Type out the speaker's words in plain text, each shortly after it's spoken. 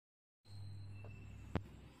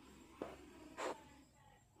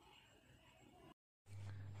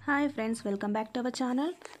Hi friends, welcome back to our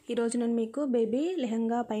channel. ఈరోజు నేను మీకు బేబీ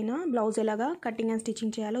లెహంగా పైన బ్లౌజ్ ఎలాగా కటింగ్ అండ్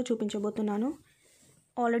స్టిచ్చింగ్ చేయాలో చూపించబోతున్నాను.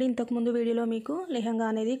 ఆల్రెడీ ఇంతకుముందు వీడియోలో మీకు లెహంగా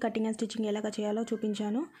అనేది కటింగ్ అండ్ స్టిచ్చింగ్ ఎలాగా చేయాలో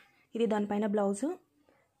చూపించాను. ఇది దానిపైన బ్లౌజ్.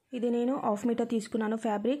 ఇది నేను 1/2 మీటర్ తీసుకున్నాను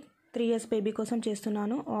ఫ్యాబ్రిక్. 3 years బేబీ కోసం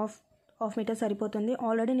చేస్తున్నాను. హాఫ్ మీటర్ సరిపోతుంది.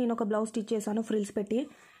 ఆల్రెడీ నేను ఒక బ్లౌజ్ స్టిచ్ చేశాను ఫ్రిల్స్ పెట్టి.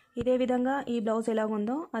 ఇదే విధంగా ఈ బ్లౌజ్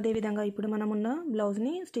ఎలాగుందో అదే విధంగా ఇప్పుడు మనం ఉన్న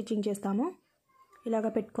బ్లౌజ్ని స్టిచ్చింగ్ చేస్తాము. ఇలాగ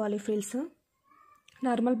పెట్టుకోవాలి ఫ్రిల్స్.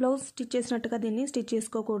 నార్మల్ బ్లౌజ్ స్టిచ్ చేసినట్టుగా దీన్ని స్టిచ్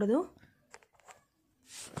చేసుకోకూడదు.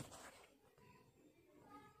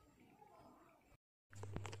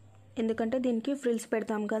 ఎందుకంటే దీనికి ఫ్రిల్స్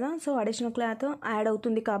పెడతాం కదా, సో అడిషనల్ క్లాత్ యాడ్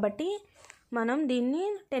అవుతుంది కాబట్టి మనం దీన్ని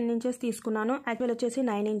 10 inches తీసుకున్నాను. యాక్చువల్ వచ్చేసి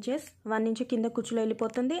 9 inches. 1 inch కింద కుచ్చులో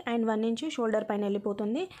వెళ్ళిపోతుంది అండ్ 1 inch షోల్డర్ పైన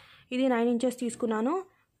వెళ్ళిపోతుంది. ఇది 9 inches తీసుకున్నాను.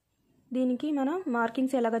 దీనికి మనం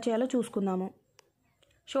మార్కింగ్స్ ఎలాగ చేయాలో చూసుకుందాము.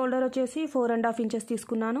 షోల్డర్ వచ్చేసి 4.5 inches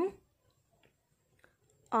తీసుకున్నాను.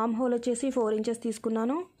 ఆర్మ్ హోల్ వచ్చేసి 4 inches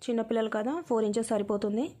తీసుకున్నాను. చిన్నపిల్లలు కదా, 4 inches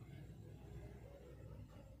సరిపోతుంది.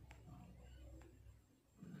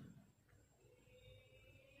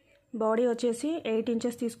 బాడీ వచ్చేసి 8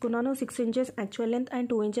 inches తీసుకున్నాను. 6 inches actual length and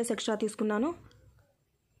 2 inches extra తీసుకున్నాను.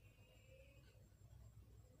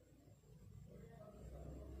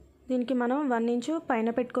 దీనికి మనం 1 inch పైన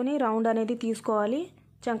పెట్టుకొని రౌండ్ అనేది తీసుకోవాలి.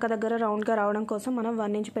 చంక దగ్గర రౌండ్గా రావడం కోసం మనం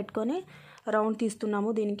 1 inch పెట్టుకొని రౌండ్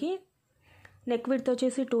తీస్తున్నాము. దీనికి నెక్ విడ్త్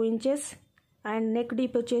వచ్చేసి 2 inches అండ్ నెక్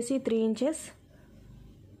డీప్ వచ్చేసి 3 inches.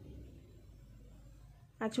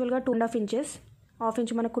 యాక్చువల్గా 2.5 inches. హాఫ్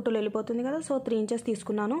ఇంచ్ మన కుట్టులు వెళ్ళిపోతుంది కదా, సో 3 inches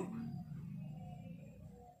తీసుకున్నాను.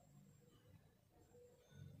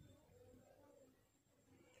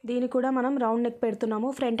 దీన్ని కూడా మనం రౌండ్ నెక్ పెడుతున్నాము.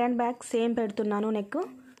 ఫ్రంట్ అండ్ బ్యాక్ సేమ్ పెడుతున్నాను నెక్.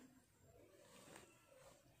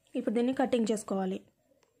 ఇప్పుడు దీన్ని కటింగ్ చేసుకోవాలి.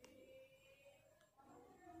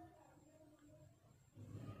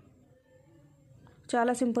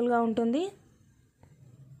 చాలా సింపుల్గా ఉంటుంది.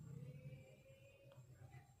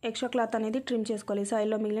 ఎక్స్ట్రా క్లాత్ అనేది ట్రిమ్ చేసుకోవాలి.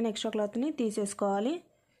 సైడ్లో మిగిలిన ఎక్స్ట్రా క్లాత్ని తీసేసుకోవాలి.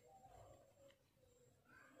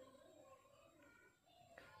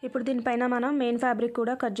 ఇప్పుడు దీనిపైన మనం మెయిన్ ఫ్యాబ్రిక్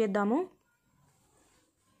కూడా కట్ చేద్దాము.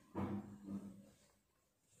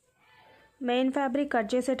 మెయిన్ ఫ్యాబ్రిక్ కట్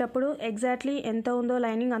చేసేటప్పుడు ఎగ్జాక్ట్లీ ఎంత ఉందో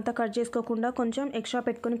లైనింగ్ అంతా కట్ చేసుకోకుండా కొంచెం ఎక్స్ట్రా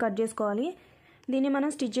పెట్టుకొని కట్ చేసుకోవాలి. దీన్ని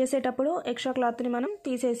మనం స్టిచ్ చేసేటప్పుడు ఎక్స్ట్రా క్లాత్ని మనం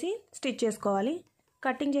తీసేసి స్టిచ్ చేసుకోవాలి.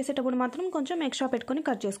 కటింగ్ చేసేటప్పుడు మాత్రం కొంచెం ఎక్స్ట్రా పెట్టుకొని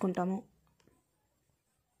కట్ చేసుకుంటాము.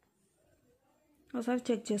 ఒకసారి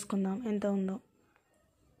చెక్ చేసుకుందాం ఎంత ఉందో.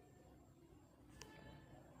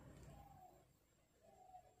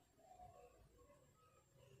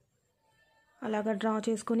 అలాగా డ్రా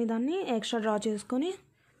చేసుకొని దాన్ని ఎక్స్ట్రా డ్రా చేసుకొని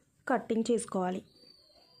కటింగ్ చేసుకోవాలి.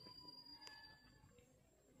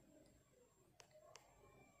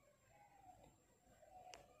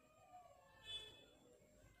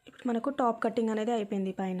 ఇప్పుడు మనకు టాప్ కటింగ్ అనేది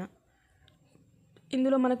అయిపోయింది పైన.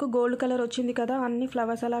 ఇందులో మనకు గోల్డ్ కలర్ వచ్చింది కదా, అన్ని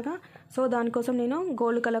ఫ్లవర్స్ అలాగా. సో దానికోసం నేను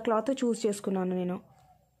గోల్డ్ కలర్ క్లాత్ చూస్ చేసుకున్నాను. నేను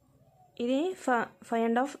ఇది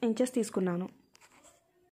 5.5 inches తీసుకున్నాను.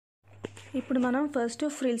 ఇప్పుడు మనం ఫస్ట్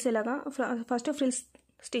ఫ్రిల్స్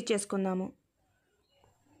స్టిచ్ చేసుకుందాము.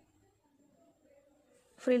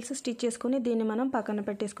 ఫ్రిల్స్ స్టిచ్ చేసుకొని దీన్ని మనం పక్కన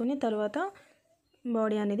పెట్టేసుకొని తర్వాత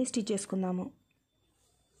బాడీ అనేది స్టిచ్ చేసుకుందాము.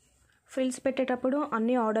 ఫ్రిల్స్ పెట్టేటప్పుడు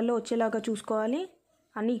అన్ని ఆర్డర్లో వచ్చేలాగా చూసుకోవాలి.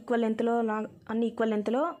 అన్ని ఈక్వల్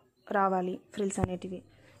లెంత్లో రావాలి ఫ్రిల్స్ అనేటివి.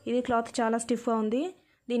 ఇది క్లాత్ చాలా స్టిఫ్గా ఉంది.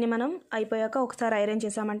 దీన్ని మనం అయిపోయాక ఒకసారి ఐరన్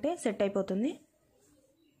చేసామంటే సెట్ అయిపోతుంది.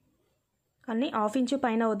 అన్నీ 1/2 inch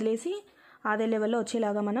పైన వదిలేసి అదే లెవెల్లో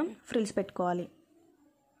వచ్చేలాగా మనం ఫ్రిల్స్ పెట్టుకోవాలి.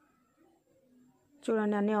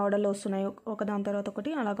 చూడండి, అన్ని ఆర్డర్లో వస్తున్నాయి. ఒకదాని తర్వాత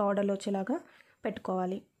ఒకటి అలాగా ఆర్డర్లో వచ్చేలాగా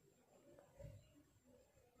పెట్టుకోవాలి.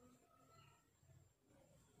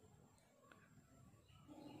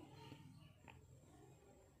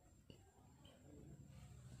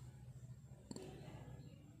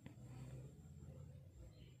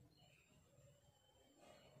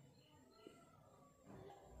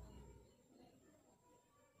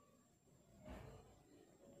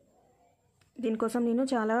 దీనికోసం నేను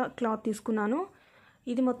చాలా క్లాత్ తీసుకున్నాను.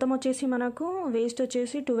 ఇది మొత్తం వచ్చేసి మనకు వేస్ట్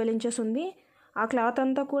వచ్చేసి 12 inches ఉంది. ఆ క్లాత్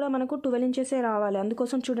అంతా కూడా మనకు 12 inches రావాలి.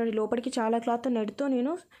 అందుకోసం చూడండి, లోపలికి చాలా క్లాత్ నెడుతూ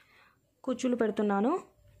నేను కుచ్చులు పెడుతున్నాను.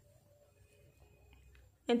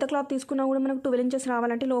 ఎంత క్లాత్ తీసుకున్నా కూడా మనకు 12 inches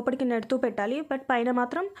రావాలంటే లోపలికి నెడుతూ పెట్టాలి. బట్ పైన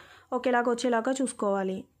మాత్రం ఒకేలాగా వచ్చేలాగా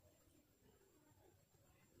చూసుకోవాలి.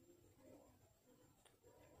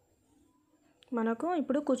 మనకు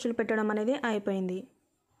ఇప్పుడు కుచ్చులు పెట్టడం అనేది అయిపోయింది.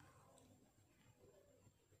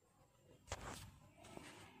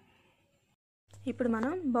 ఇప్పుడు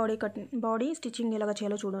మనం బాడీ స్టిచ్చింగ్ ఎలాగ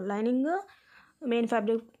చేయాలో చూడాలి. లైనింగ్ మెయిన్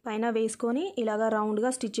ఫ్యాబ్రిక్ పైన వేసుకొని ఇలాగా రౌండ్గా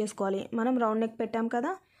స్టిచ్ చేసుకోవాలి. మనం రౌండ్ నెక్ పెట్టాం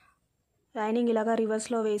కదా, లైనింగ్ ఇలాగా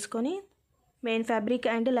రివర్స్లో వేసుకొని మెయిన్ ఫ్యాబ్రిక్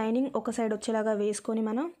అండ్ లైనింగ్ ఒక సైడ్ వచ్చేలాగా వేసుకొని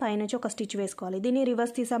మనం పైనుంచి ఒక స్టిచ్ వేసుకోవాలి. దీన్ని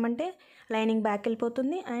రివర్స్ తీసామంటే లైనింగ్ బ్యాక్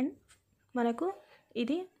వెళ్ళిపోతుంది అండ్ మనకు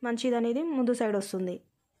ఇది మంచిది అనేది ముందు సైడ్ వస్తుంది.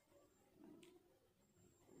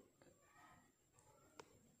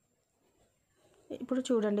 ఇప్పుడు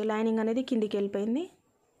చూడండి లైనింగ్ అనేది కిందికి వెళ్ళిపోయింది.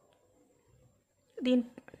 దీని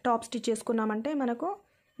టాప్ స్టిచ్ చేసుకున్నామంటే మనకు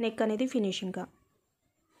నెక్ అనేది ఫినిషింగ్గా.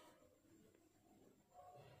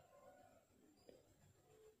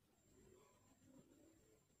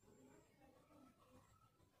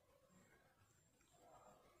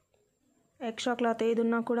 ఎక్స్ట్రా క్లాత్ ఏది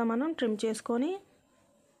ఉన్నా కూడా మనం ట్రిమ్ చేసుకొని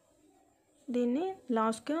దీన్ని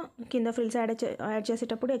లాస్ట్గా కింద ఫ్రిల్స్ యాడ్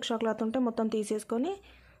చేసేటప్పుడు ఎక్స్ట్రా క్లాత్ ఉంటే మొత్తం తీసేసుకొని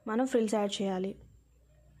మనం ఫ్రిల్స్ యాడ్ చేయాలి.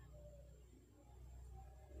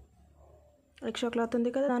 ఎక్స్ట్రా క్లాత్ ఉంది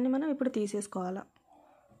కదా దాన్ని మనం ఇప్పుడు తీసేసుకోవాలి.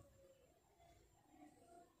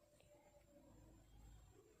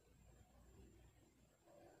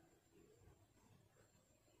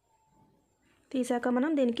 తీసాక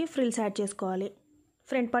మనం దీనికి ఫ్రిల్స్ యాడ్ చేసుకోవాలి.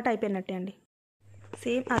 ఫ్రంట్ పార్ట్ అయిపోయినట్టే అండి.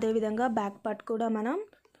 సేమ్ అదేవిధంగా బ్యాక్ పార్ట్ కూడా మనం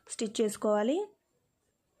స్టిచ్ చేసుకోవాలి.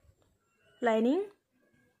 లైనింగ్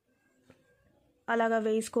అలాగా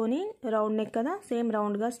వేసుకొని రౌండ్ నెక్ కదా సేమ్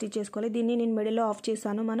రౌండ్గా స్టిచ్ చేసుకోవాలి. దీన్ని నేను మిడిల్లో ఆఫ్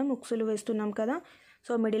చేశాను. మనం ఉక్సులు వేస్తున్నాం కదా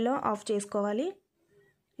సో మిడిల్లో ఆఫ్ చేసుకోవాలి.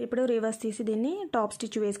 ఇప్పుడు రివర్స్ తీసి దీన్ని టాప్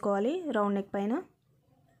స్టిచ్ వేసుకోవాలి రౌండ్ నెక్ పైన.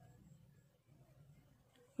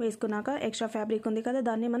 వేసుకున్నాక ఎక్స్ట్రా ఫ్యాబ్రిక్ ఉంది కదా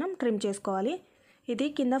దాన్ని మనం ట్రిమ్ చేసుకోవాలి. ఇది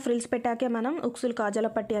కింద ఫ్రిల్స్ పెట్టాకే మనం ఉక్సులు కాజాల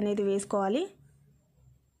పట్టి అనేది వేసుకోవాలి.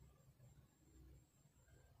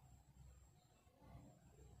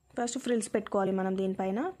 ఫస్ట్ ఫ్రిల్స్ పెట్టుకోవాలి మనం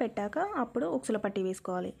దీనిపైన, పెట్టాక అప్పుడు ఉక్సుల పట్టి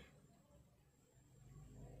వేసుకోవాలి.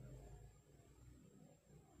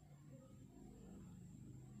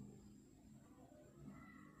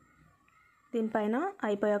 దీనిపైన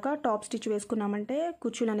అయిపోయాక టాప్ స్టిచ్ వేసుకున్నామంటే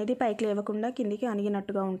కుచ్చులు అనేది పైకి లేవకుండా కిందికి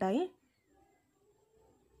అణిగినట్టుగా ఉంటాయి.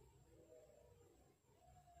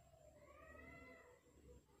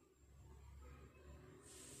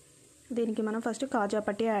 దీనికి మనం ఫస్ట్ కాజా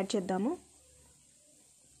పట్టి యాడ్ చేద్దాము.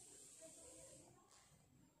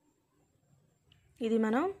 ఇది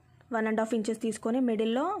మనం 1.5 ఇంచెస్ తీసుకొని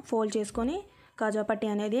మిడిల్లో ఫోల్డ్ చేసుకొని కాజా పట్టి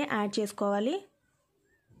అనేది యాడ్ చేసుకోవాలి.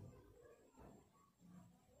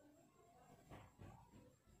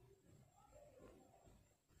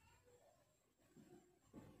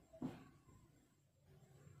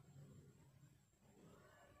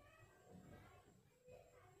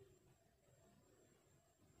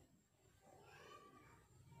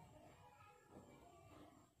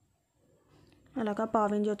 అలాగా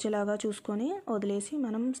పావించి వచ్చేలాగా చూసుకొని వదిలేసి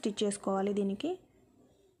మనం స్టిచ్ చేసుకోవాలి. దీనికి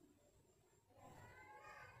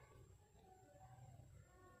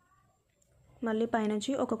మళ్ళీ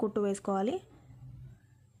పైనుంచి ఒక కుట్టు వేసుకోవాలి.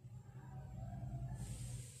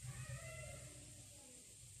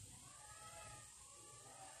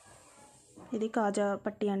 ఇది కాజా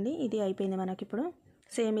పట్టి అండి. ఇది అయిపోయింది మనకి. ఇప్పుడు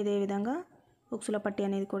సేమ్ ఇదే విధంగా ఉక్సుల పట్టి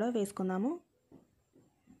అనేది కూడా వేసుకుందాము.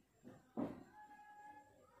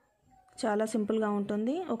 చాలా సింపుల్గా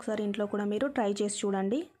ఉంటుంది. ఒకసారి ఇంట్లో కూడా మీరు ట్రై చేసి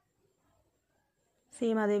చూడండి.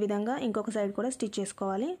 సేమ్ అదే విధంగా ఇంకొక సైడ్ కూడా స్టిచ్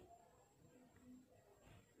చేసుకోవాలి.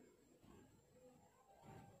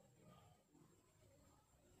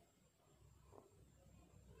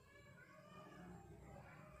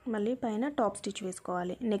 మళ్ళీ పైన టాప్ స్టిచ్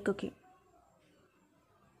వేసుకోవాలి నెక్కి.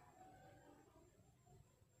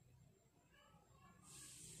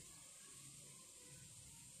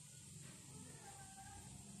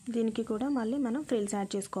 దీనికి కూడా మళ్ళీ మనం ఫ్రిల్స్ యాడ్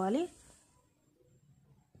చేసుకోవాలి.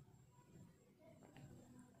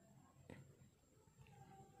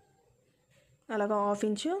 అలాగా 1/2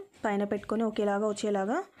 ఇంచు పైన పెట్టుకొని ఒకేలాగా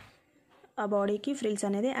వచ్చేలాగా ఆ బాడీకి ఫ్రిల్స్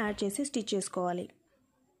అనేది యాడ్ చేసి స్టిచ్ చేసుకోవాలి.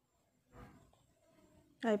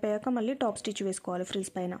 అయిపోయాక మళ్ళీ టాప్ స్టిచ్ వేసుకోవాలి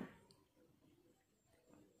ఫ్రిల్స్ పైన.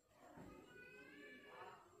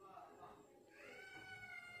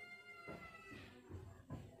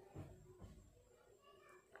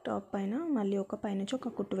 టాప్ పైన మళ్ళీ పైనుంచి ఒక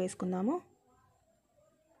కుట్టు వేసుకుందాము.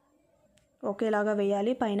 ఒకేలాగా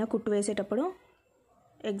వేయాలి. పైన కుట్టు వేసేటప్పుడు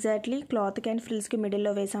ఎగ్జాక్ట్లీ క్లాత్కి అండ్ ఫ్రిల్స్కి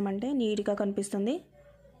మిడిల్లో వేసామంటే నీట్గా కనిపిస్తుంది.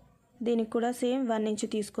 దీనికి కూడా సేమ్ 1 ఇంచ్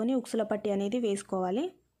తీసుకొని ఉక్సుల పట్టి అనేది వేసుకోవాలి.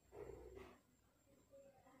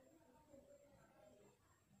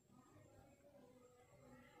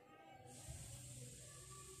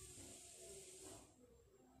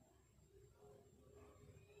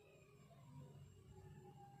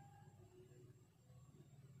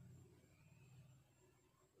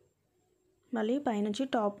 మళ్ళీ పైనుంచి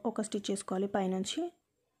టాప్ ఒక స్టిచ్ చేసుకోవాలి. పైనుంచి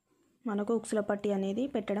మనకు ఉక్సుల పట్టి అనేది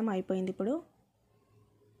పెట్టడం అయిపోయింది. ఇప్పుడు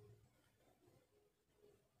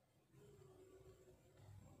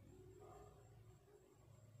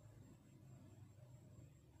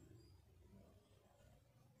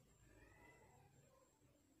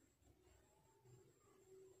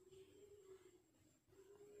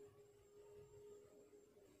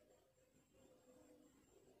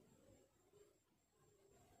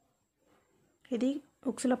ఇది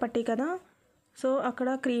ఉక్సుల పట్టీ కదా, సో అక్కడ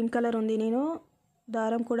క్రీమ్ కలర్ ఉంది. నేను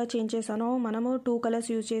దారం కూడా చేంజ్ చేశాను. మనము 2 కలర్స్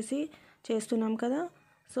యూజ్ చేసి చేస్తున్నాం కదా,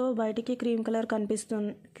 సో బయటికి క్రీమ్ కలర్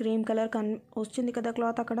వచ్చింది కదా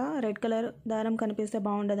క్లాత్. అక్కడ రెడ్ కలర్ దారం కనిపిస్తే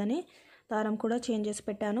బాగుండదని దారం కూడా చేంజ్ చేసి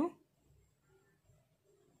పెట్టాను.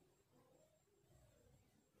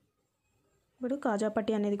 ఇప్పుడు కాజా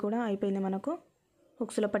పట్టీ అనేది కూడా అయిపోయింది. మనకు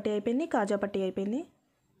ఉక్సుల పట్టీ అయిపోయింది, కాజా పట్టీ అయిపోయింది.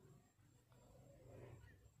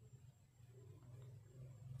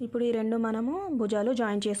 ఇప్పుడు ఈ రెండు మనము భుజాలు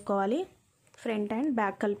జాయిన్ చేసుకోవాలి. ఫ్రంట్ అండ్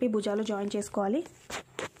బ్యాక్ కలిపి భుజాలు జాయిన్ చేసుకోవాలి.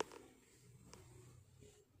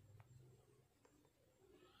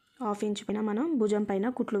 హాఫ్ ఇంచ్ పైన మనం భుజం పైన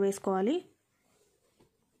కుట్లు వేసుకోవాలి.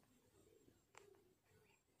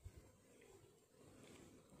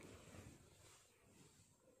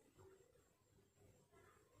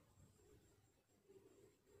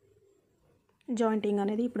 జాయింటింగ్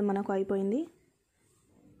అనేది ఇప్పుడు మనకు అయిపోయింది.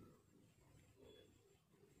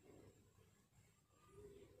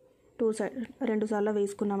 రెండు సార్లు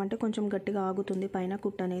వేసుకున్నామంటే కొంచెం గట్టిగా ఆగుతుంది పైన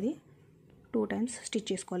కుట్టు అనేది. 2 టైమ్స్ స్టిచ్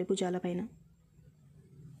చేసుకోవాలి భుజాల పైన.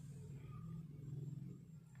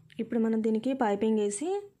 ఇప్పుడు మనం దీనికి పైపింగ్ వేసి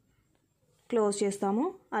క్లోజ్ చేస్తాము.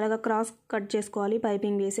 అలాగా క్రాస్ కట్ చేసుకోవాలి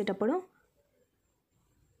పైపింగ్ వేసేటప్పుడు.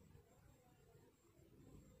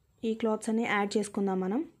 ఈ క్లాత్స్ అన్ని యాడ్ చేసుకుందాం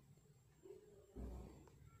మనం.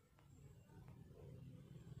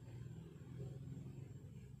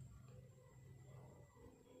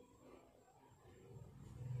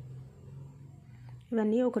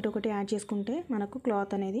 ఇవన్నీ ఒకటొకటి యాడ్ చేసుకుంటే మనకు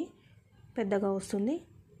క్లాత్ అనేది పెద్దగా వస్తుంది.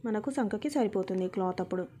 మనకు సంకకి సరిపోతుంది క్లాత్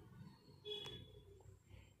అప్పుడు.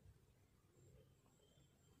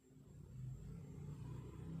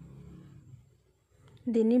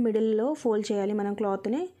 దీన్ని మిడిల్లో ఫోల్డ్ చేయాలి. మనం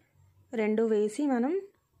క్లాత్ని 2 వేసి మనం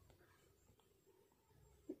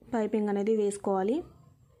పైపింగ్ అనేది వేసుకోవాలి.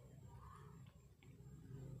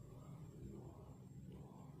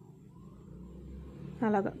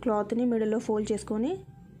 అలాగా క్లాత్ని మిడిల్లో ఫోల్డ్ చేసుకొని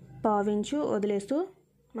పావించు వదిలేస్తూ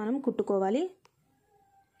మనం కుట్టుకోవాలి.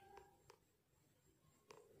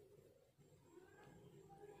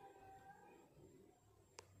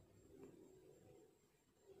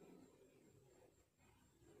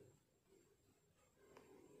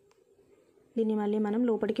 దీన్ని మళ్ళీ మనం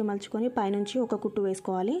లోపలికి మలుచుకొని పైనుంచి ఒక కుట్టు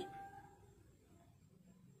వేసుకోవాలి.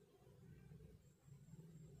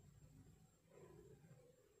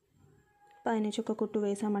 పైనుంచి ఒక కుట్టు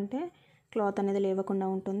వేసామంటే క్లాత్ అనేది లేవకుండా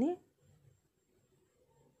ఉంటుంది.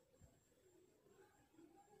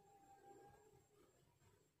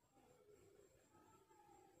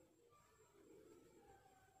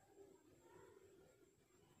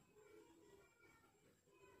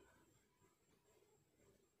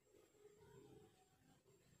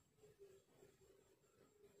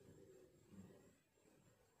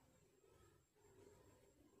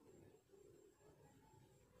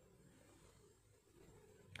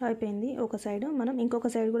 అయిపోయింది ఒక సైడ్. మనం ఇంకొక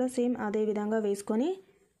సైడ్ కూడా సేమ్ అదే విధంగా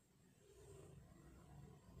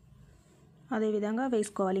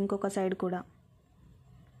వేసుకోవాలి ఇంకొక సైడ్ కూడా.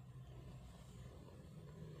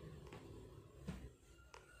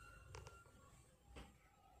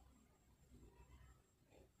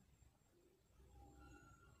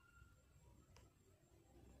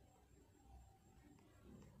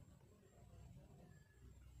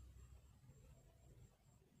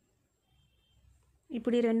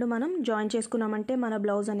 ఇప్పుడు ఈ రెండు మనం జాయిన్ చేసుకున్నామంటే మన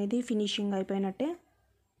బ్లౌజ్ అనేది ఫినిషింగ్ అయిపోయినట్టే.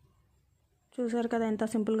 చూసారు కదా ఎంత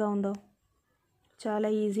సింపుల్గా ఉందో. చాలా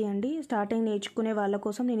ఈజీ అండి. స్టార్టింగ్ నేర్చుకునే వాళ్ళ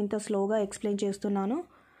కోసం నేను ఇంత స్లోగా ఎక్స్ప్లెయిన్ చేస్తున్నాను.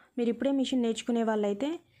 మీరు ఇప్పుడే మిషన్ నేర్చుకునే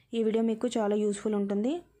వాళ్ళైతే ఈ వీడియో మీకు చాలా యూస్ఫుల్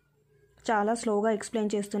ఉంటుంది. చాలా స్లోగా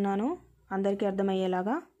ఎక్స్ప్లెయిన్ చేస్తున్నాను అందరికీ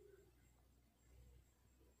అర్థమయ్యేలాగా.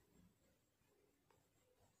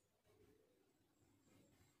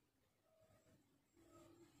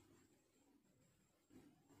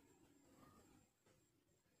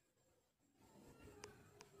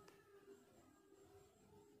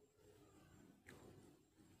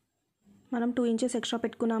 మనం 2 ఇంచెస్ ఎక్స్ట్రా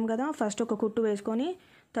పెట్టుకున్నాం కదా, ఫస్ట్ ఒక కుట్టు వేసుకొని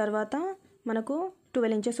తర్వాత మనకు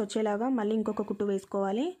 12 ఇంచెస్ వచ్చేలాగా మళ్ళీ ఇంకొక కుట్టు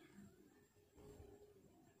వేసుకోవాలి.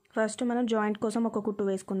 ఫస్ట్ మనం జాయింట్ కోసం ఒక కుట్టు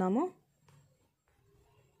వేసుకుందాము.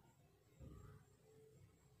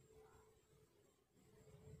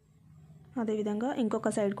 అదేవిధంగా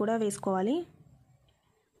ఇంకొక సైడ్ కూడా వేసుకోవాలి.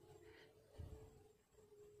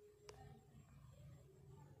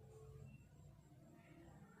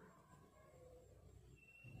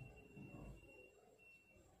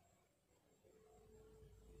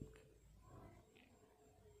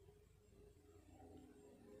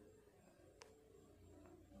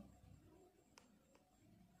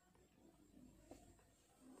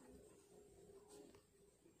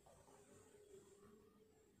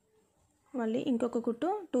 మళ్ళీ ఇంకొక కుట్టు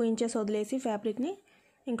 2 ఇంచెస్ వదిలేసి ఫ్యాబ్రిక్ని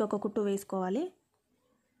ఇంకొక కుట్టు వేసుకోవాలి.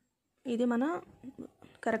 ఇది మన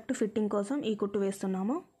కరెక్ట్ ఫిట్టింగ్ కోసం ఈ కుట్టు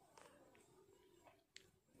వేస్తున్నాము.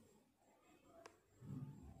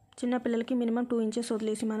 చిన్నపిల్లలకి మినిమం 2 ఇంచెస్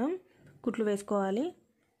వదిలేసి మనం కుట్లు వేసుకోవాలి.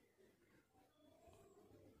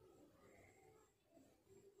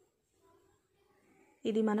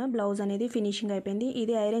 ఇది మన బ్లౌజ్ అనేది ఫినిషింగ్ అయిపోయింది.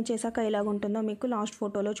 ఇది ఐరన్ చేశాక ఎలాగ ఉంటుందో మీకు లాస్ట్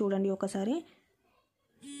ఫోటోలో చూడండి ఒకసారి.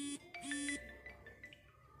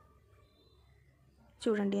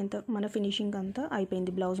 చూడండి ఎంత మన ఫినిషింగ్ అంతా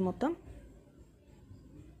అయిపోయింది బ్లౌజ్ మొత్తం.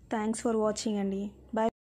 థ్యాంక్స్ ఫర్ వాచింగ్ అండి. బాయ్.